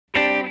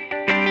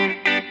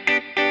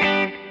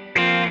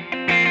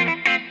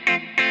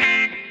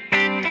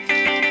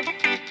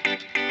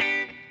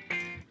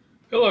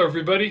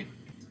everybody,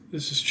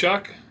 this is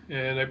Chuck,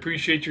 and I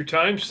appreciate your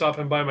time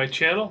stopping by my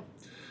channel.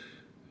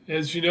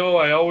 As you know,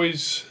 I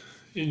always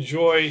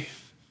enjoy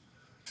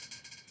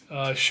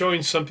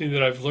showing something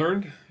that I've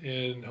learned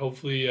and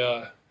hopefully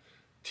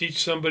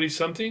teach somebody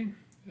something.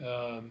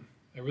 I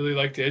really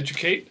like to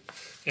educate,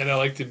 and I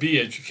like to be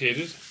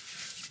educated.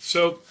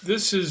 So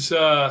this is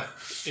a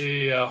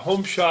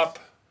Home Shop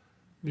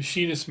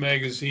Machinist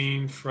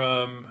magazine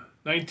from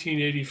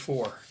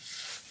 1984,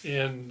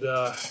 and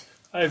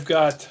I've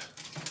got,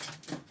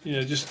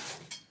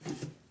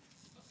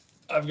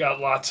 I've got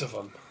lots of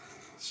them.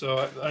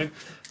 So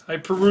I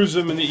peruse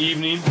them in the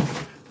evening,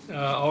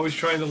 always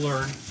trying to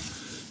learn.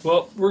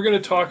 Well, we're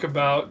going to talk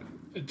about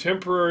a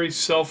temporary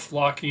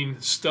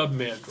self-locking stub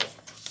mandrel.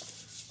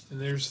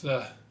 And there's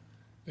the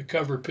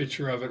cover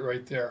picture of it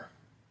right there.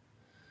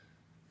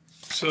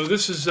 So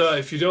this is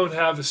if you don't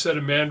have a set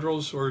of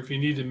mandrels, or if you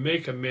need to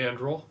make a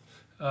mandrel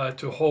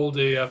to hold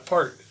a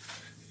part.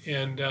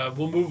 And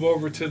we'll move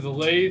over to the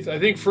lathe. I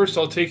think first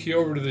I'll take you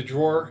over to the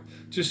drawer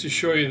just to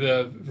show you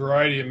the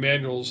variety of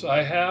mandrels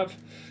I have,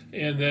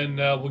 and then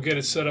we'll get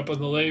it set up on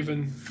the lathe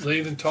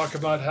and talk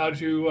about how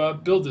to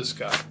build this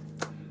guy.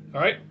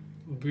 All right,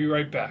 we'll be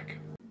right back.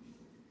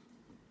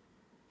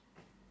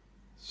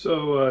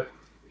 So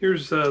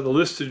here's the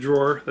listed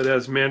drawer that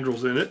has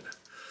mandrels in it,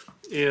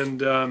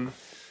 and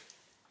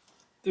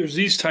there's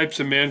these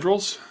types of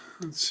mandrels.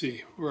 Let's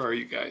see, where are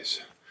you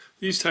guys?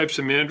 These types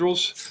of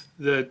mandrels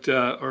that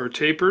are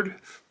tapered,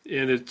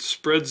 and it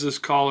spreads this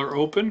collar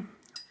open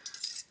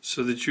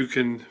so that you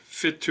can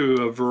fit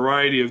to a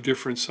variety of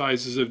different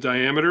sizes of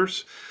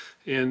diameters,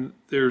 and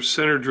they're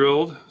center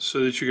drilled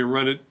so that you can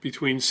run it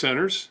between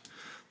centers.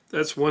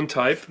 That's one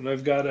type, and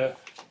I've got a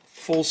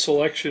full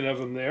selection of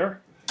them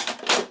there,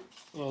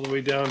 all the way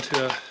down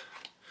to,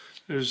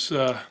 there's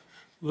a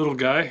little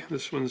guy.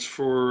 This one's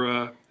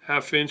for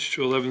 1/2 inch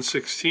to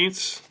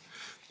 11/16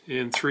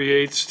 and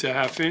 3/8 to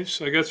 1/2 inch.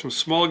 So I got some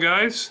small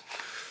guys,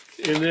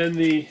 and then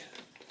the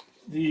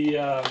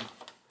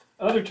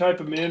other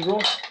type of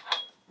mandrel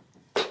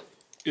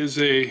is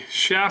a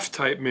shaft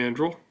type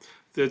mandrel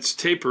that's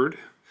tapered.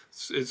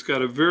 It's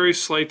got a very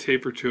slight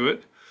taper to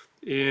it,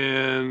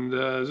 and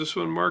is this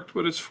one marked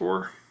what it's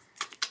for?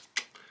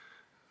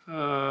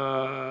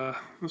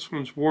 This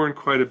one's worn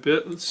quite a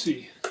bit. Let's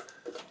see.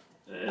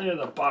 And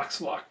the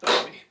box locked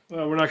on me.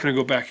 Well, we're not going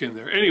to go back in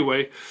there.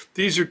 Anyway,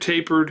 these are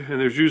tapered, and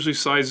there's usually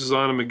sizes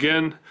on them.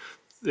 Again,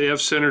 they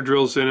have center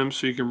drills in them,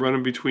 so you can run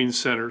them between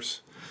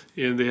centers.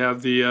 And they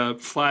have the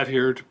flat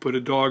here to put a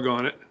dog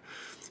on it.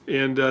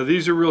 And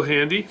these are real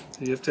handy.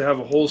 You have to have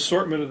a whole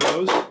assortment of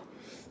those.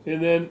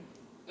 And then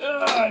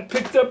I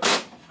picked up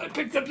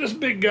this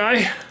big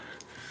guy.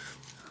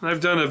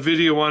 I've done a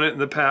video on it in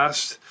the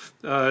past.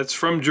 It's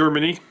from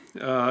Germany.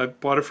 I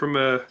bought it from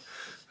a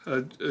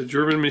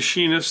German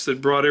machinist that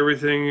brought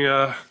everything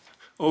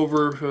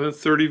over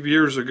 30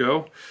 years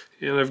ago,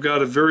 and I've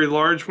got a very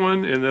large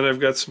one, and then I've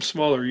got some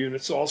smaller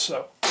units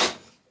also.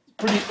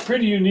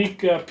 Pretty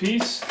unique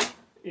piece,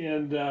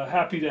 and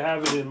happy to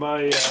have it in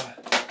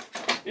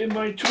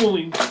my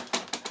tooling.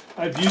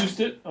 I've used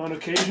it on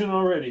occasion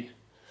already.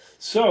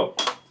 So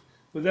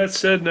with that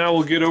said, now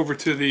we'll get over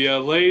to the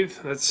lathe.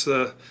 That's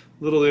a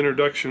little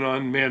introduction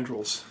on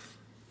mandrels.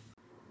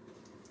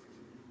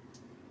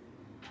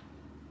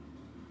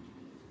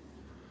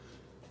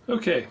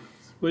 Okay,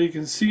 well, you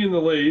can see in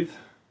the lathe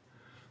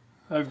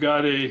I've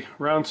got a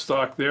round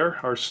stock there,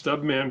 our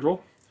stub mandrel,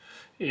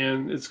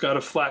 and it's got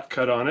a flat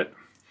cut on it,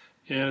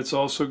 and it's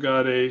also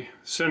got a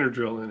center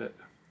drill in it.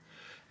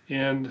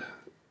 And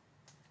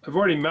I've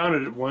already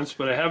mounted it once,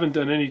 but I haven't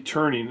done any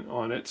turning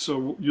on it,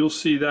 so you'll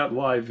see that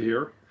live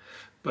here.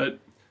 But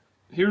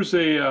here's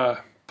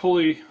a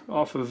pulley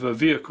off of a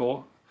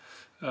vehicle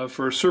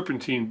for a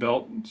serpentine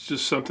belt. It's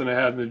just something I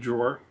had in the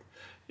drawer,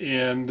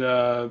 and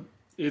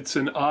it's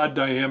an odd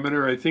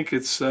diameter. I think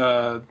it's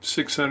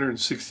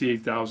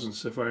 668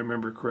 thousandths, if I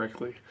remember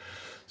correctly.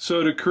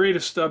 So to create a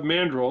stub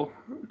mandrel,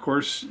 of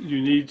course,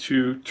 you need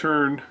to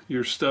turn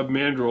your stub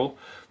mandrel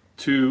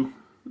to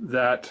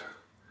that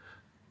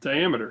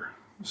diameter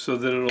so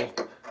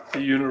that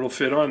the unit will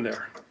fit on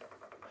there.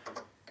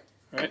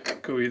 All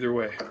right, go either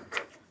way.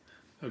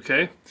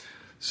 Okay,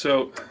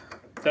 so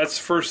that's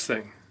the first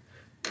thing.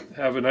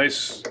 Have a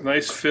nice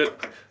fit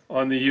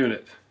on the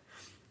unit.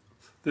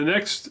 The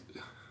next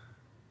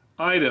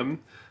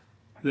item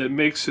that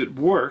makes it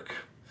work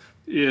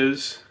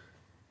is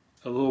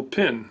a little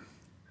pin.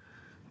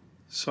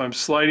 So I'm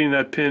sliding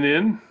that pin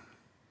in.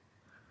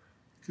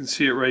 You can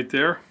see it right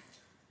there.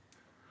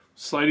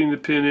 Sliding the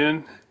pin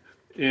in,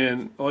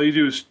 and all you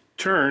do is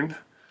turn,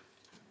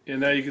 and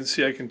now you can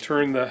see I can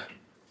turn the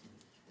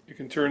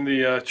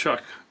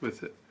chuck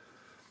with it.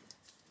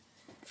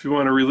 If you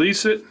want to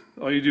release it,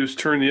 all you do is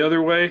turn the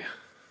other way,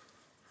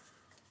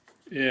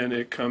 and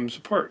it comes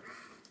apart.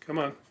 Come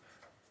on.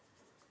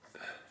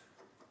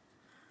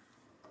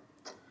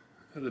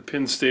 The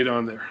pin stayed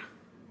on there.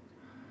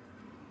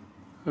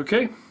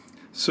 Okay,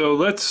 so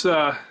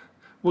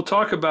we'll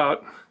talk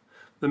about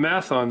the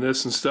math on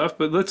this and stuff,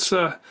 but let's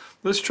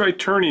try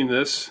turning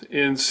this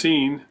and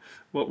seeing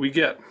what we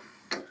get,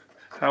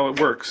 how it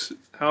works,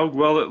 how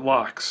well it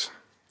locks.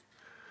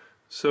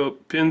 So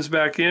pins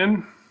back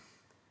in,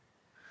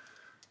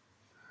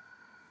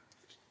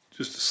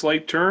 just a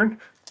slight turn,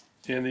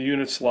 and the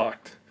unit's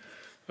locked.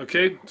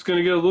 Okay, it's going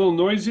to get a little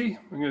noisy.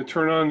 I'm going to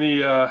turn on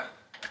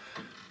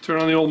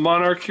the old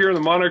Monarch here. The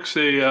Monarch's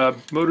a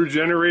motor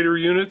generator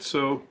unit,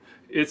 so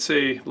it's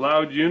a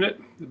loud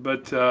unit,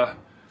 but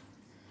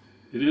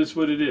it is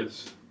what it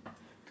is.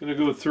 Going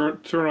to go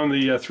turn on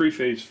the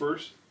three-phase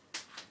first.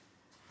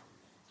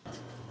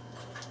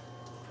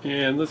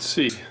 And let's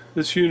see,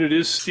 this unit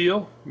is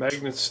steel,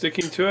 magnets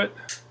sticking to it,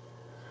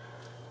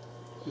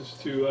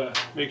 just to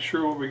make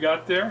sure what we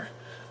got there.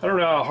 I don't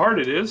know how hard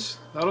it is.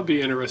 That'll be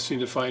interesting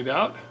to find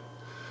out.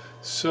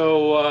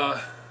 So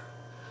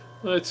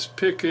let's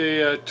pick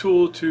a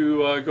tool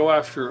to go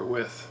after it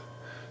with.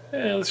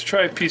 And let's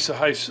try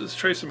let's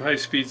try some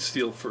high-speed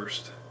steel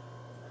first.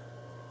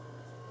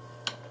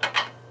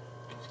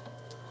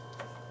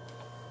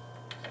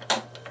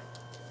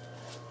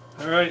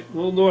 All right, a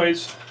little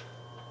noise.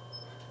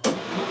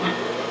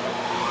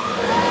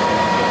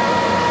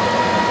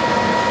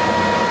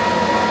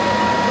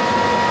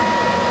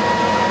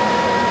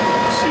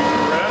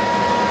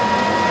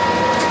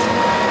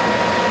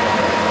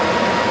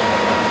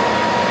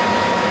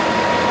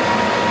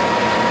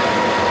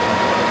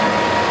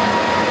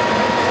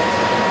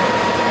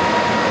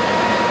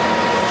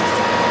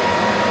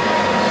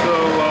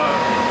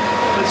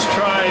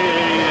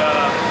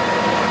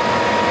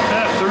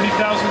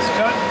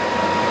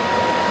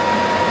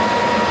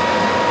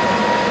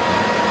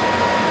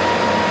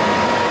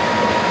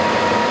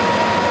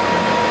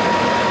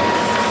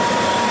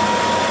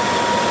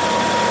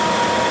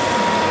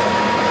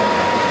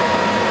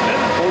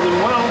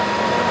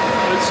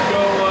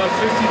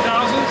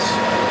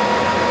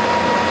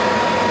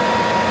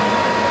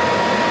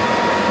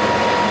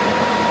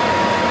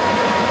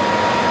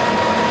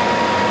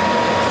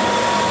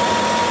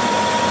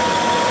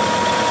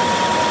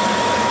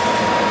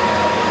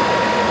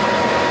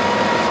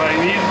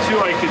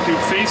 I could do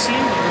facing.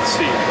 Let's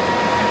see.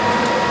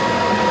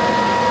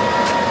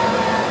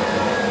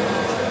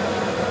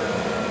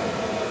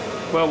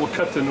 Well, we'll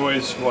cut the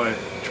noise while I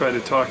try to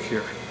talk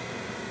here.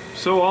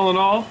 So all in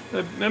all,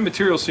 that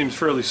material seems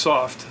fairly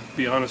soft, to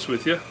be honest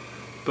with you.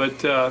 But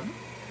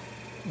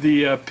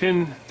the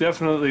pin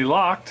definitely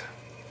locked.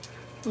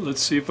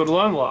 Let's see if it'll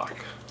unlock.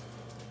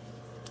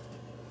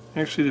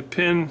 Actually, the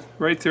pin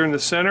right there in the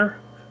center.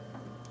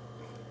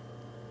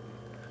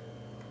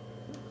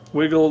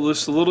 Wiggle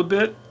this a little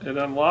bit, it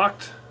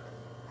unlocked.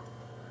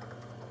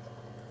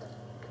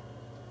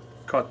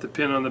 Caught the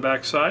pin on the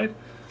back side.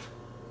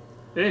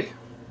 Hey,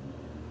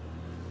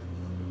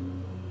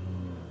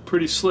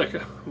 pretty slick.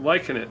 I'm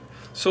liking it.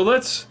 So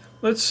let's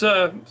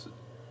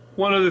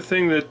one other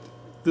thing that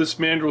this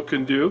mandrel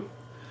can do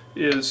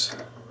is,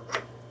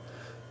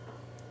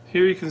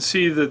 here you can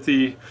see that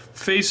the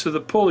face of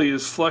the pulley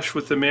is flush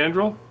with the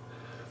mandrel.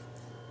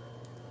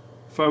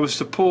 If I was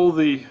to pull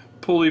the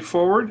pulley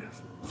forward,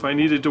 if I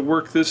needed to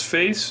work this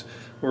face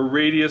or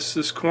radius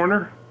this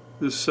corner,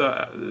 this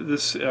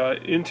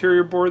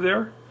interior bore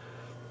there,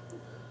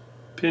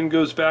 pin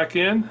goes back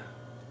in,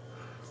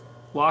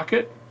 lock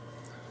it,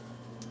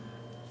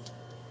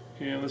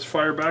 and let's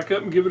fire back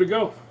up and give it a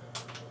go.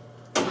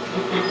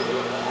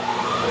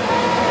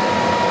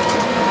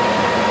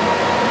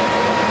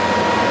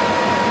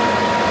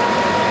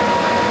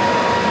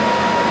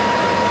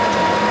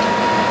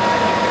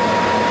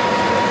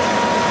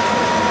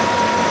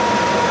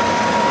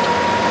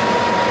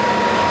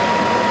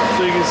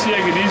 See,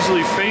 I could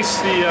easily face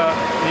the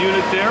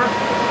unit there.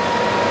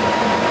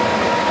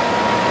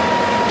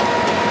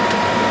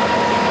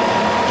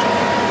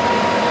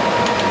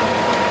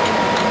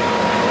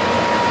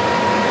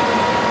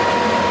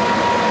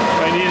 If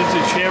I needed to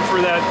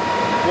chamfer that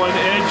one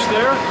edge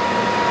there,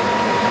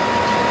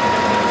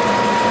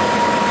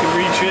 I can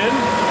reach in.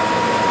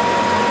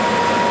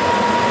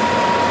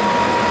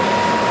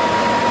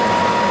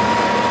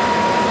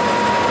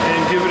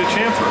 And give it a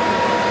chamfer.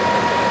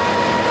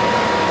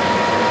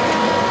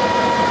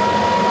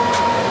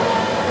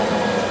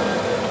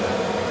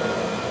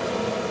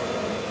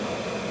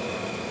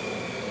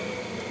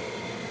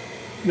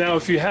 Now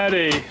if you had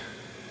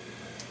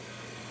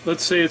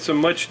let's say it's a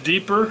much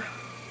deeper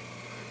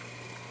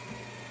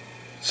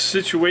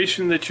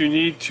situation that you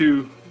need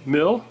to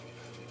mill,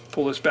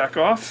 pull this back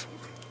off.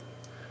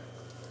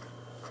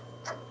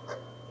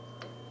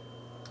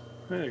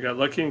 I got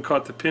lucky and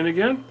caught the pin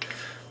again.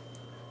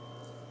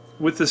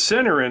 With the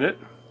center in it,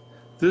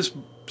 this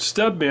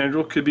stub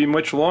mandrel could be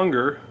much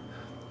longer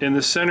and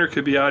the center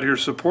could be out here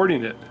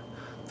supporting it.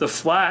 The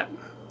flat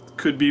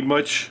could be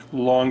much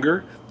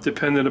longer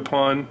dependent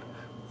upon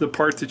the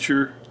part that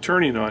you're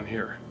turning on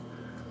here.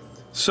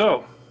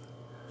 So,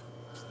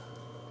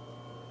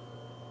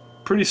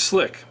 pretty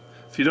slick.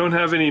 If you don't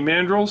have any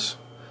mandrels,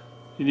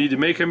 you need to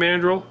make a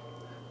mandrel.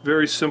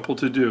 Very simple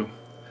to do.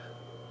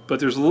 But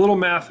there's a little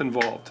math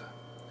involved.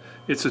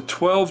 It's a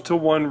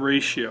 12-to-1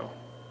 ratio.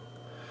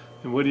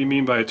 And what do you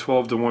mean by a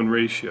 12-to-1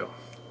 ratio?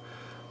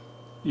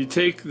 you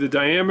take the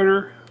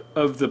diameter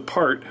of the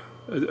part,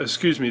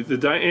 the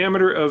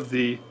diameter of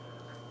the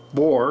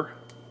bore,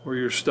 or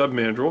your stub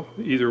mandrel,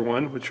 either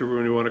one, whichever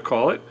one you want to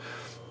call it.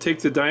 Take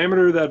the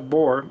diameter of that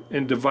bore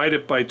and divide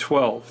it by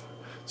 12.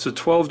 It's a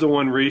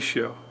 12-to-1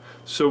 ratio.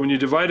 So when you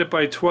divide it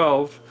by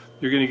 12,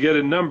 you're going to get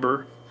a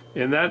number,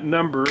 and that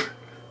number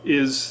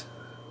is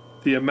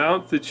the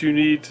amount that you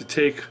need to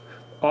take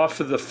off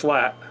of the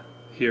flat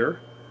here.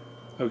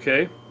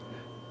 Okay?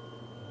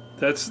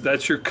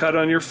 That's your cut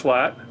on your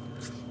flat,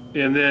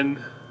 and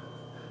then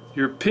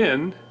your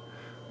pin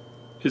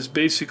is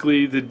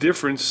basically the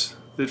difference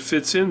that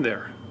fits in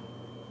there.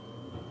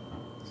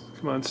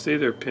 Come on, stay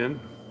there, pin.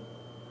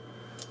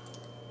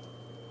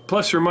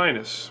 Plus or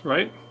minus,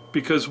 right?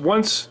 Because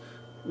once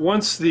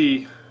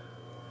the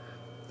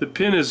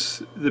pin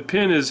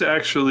is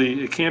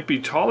actually, it can't be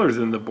taller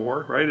than the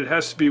bore, right? It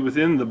has to be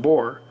within the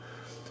bore.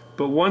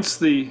 But once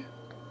the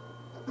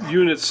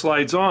unit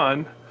slides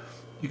on,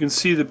 you can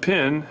see the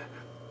pin,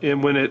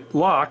 and when it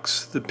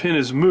locks, the pin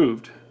is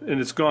moved and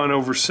it's gone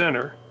over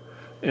center,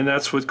 and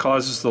that's what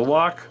causes the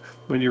lock.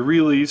 When you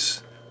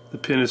release, the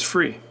pin is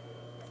free.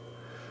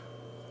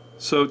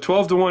 So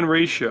 12-to-1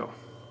 ratio.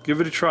 Give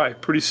it a try.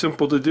 Pretty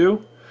simple to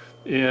do,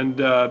 and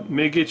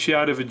may get you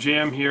out of a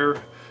jam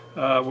here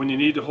when you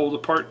need to hold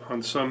apart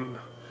on some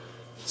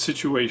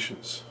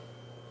situations.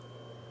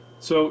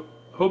 So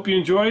hope you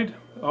enjoyed.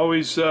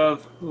 Always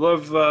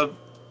love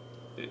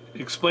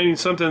explaining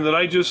something that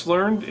I just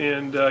learned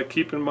and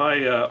keeping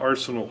my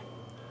arsenal.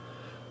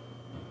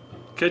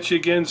 Catch you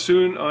again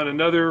soon on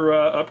another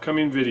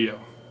upcoming video.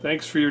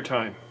 Thanks for your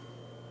time.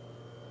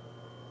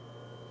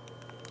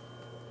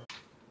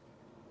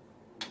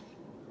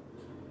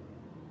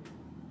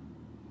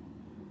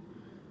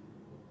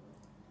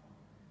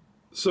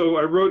 So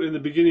I wrote in the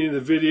beginning of the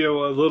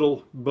video a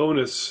little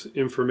bonus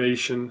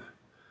information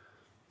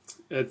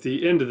at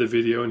the end of the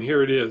video, and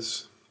here it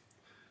is.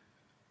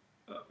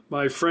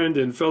 My friend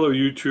and fellow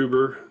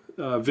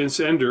YouTuber Vince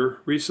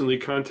Ender recently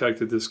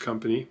contacted this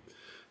company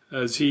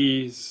as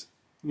he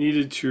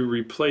needed to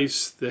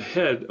replace the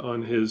head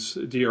on his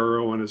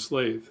DRO on his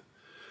lathe.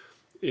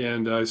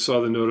 And I saw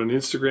the note on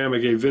Instagram. I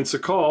gave Vince a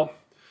call,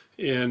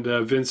 and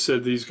Vince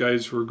said these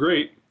guys were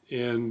great,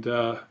 and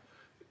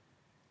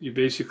you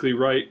basically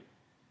write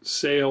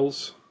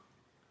sales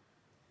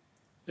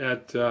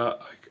at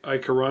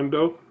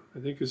Icarondo, I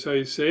think is how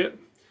you say it.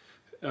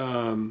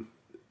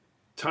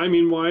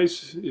 Timing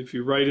wise, if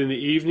you write in the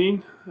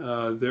evening,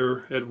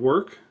 they're at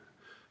work.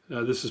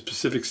 This is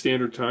Pacific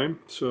Standard Time,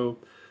 so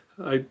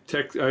I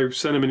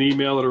sent him an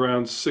email at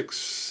around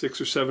 6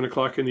 or 7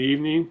 o'clock in the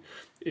evening,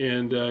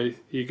 and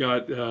he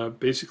got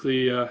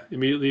basically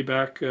immediately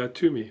back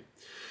to me.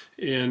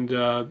 And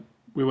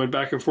we went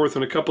back and forth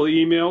on a couple of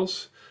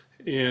emails,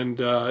 and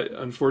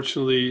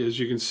unfortunately, as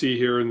you can see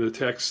here in the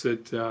text,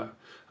 that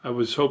I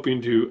was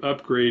hoping to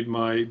upgrade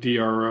my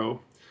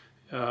DRO.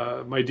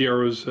 My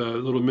DRO is a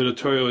little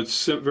Minotoyo.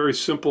 It's very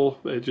simple.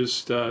 It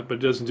just but it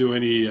doesn't do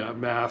any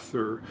math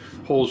or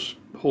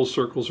whole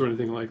circles or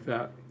anything like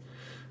that.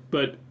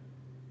 But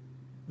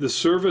the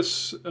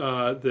service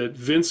that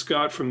Vince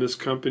got from this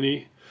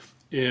company,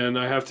 and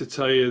I have to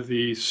tell you,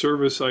 the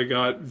service I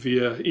got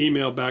via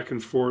email back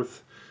and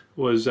forth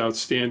was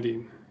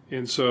outstanding.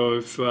 And so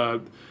if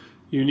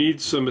you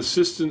need some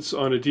assistance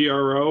on a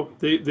DRO,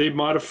 they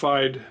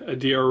modified a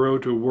DRO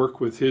to work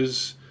with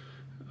his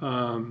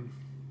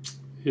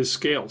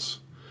scales,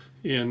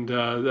 and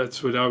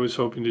that's what I was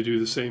hoping to do,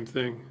 the same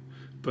thing.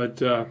 But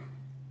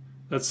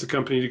that's the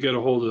company to get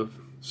a hold of,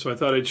 so I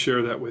thought I'd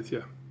share that with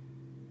you.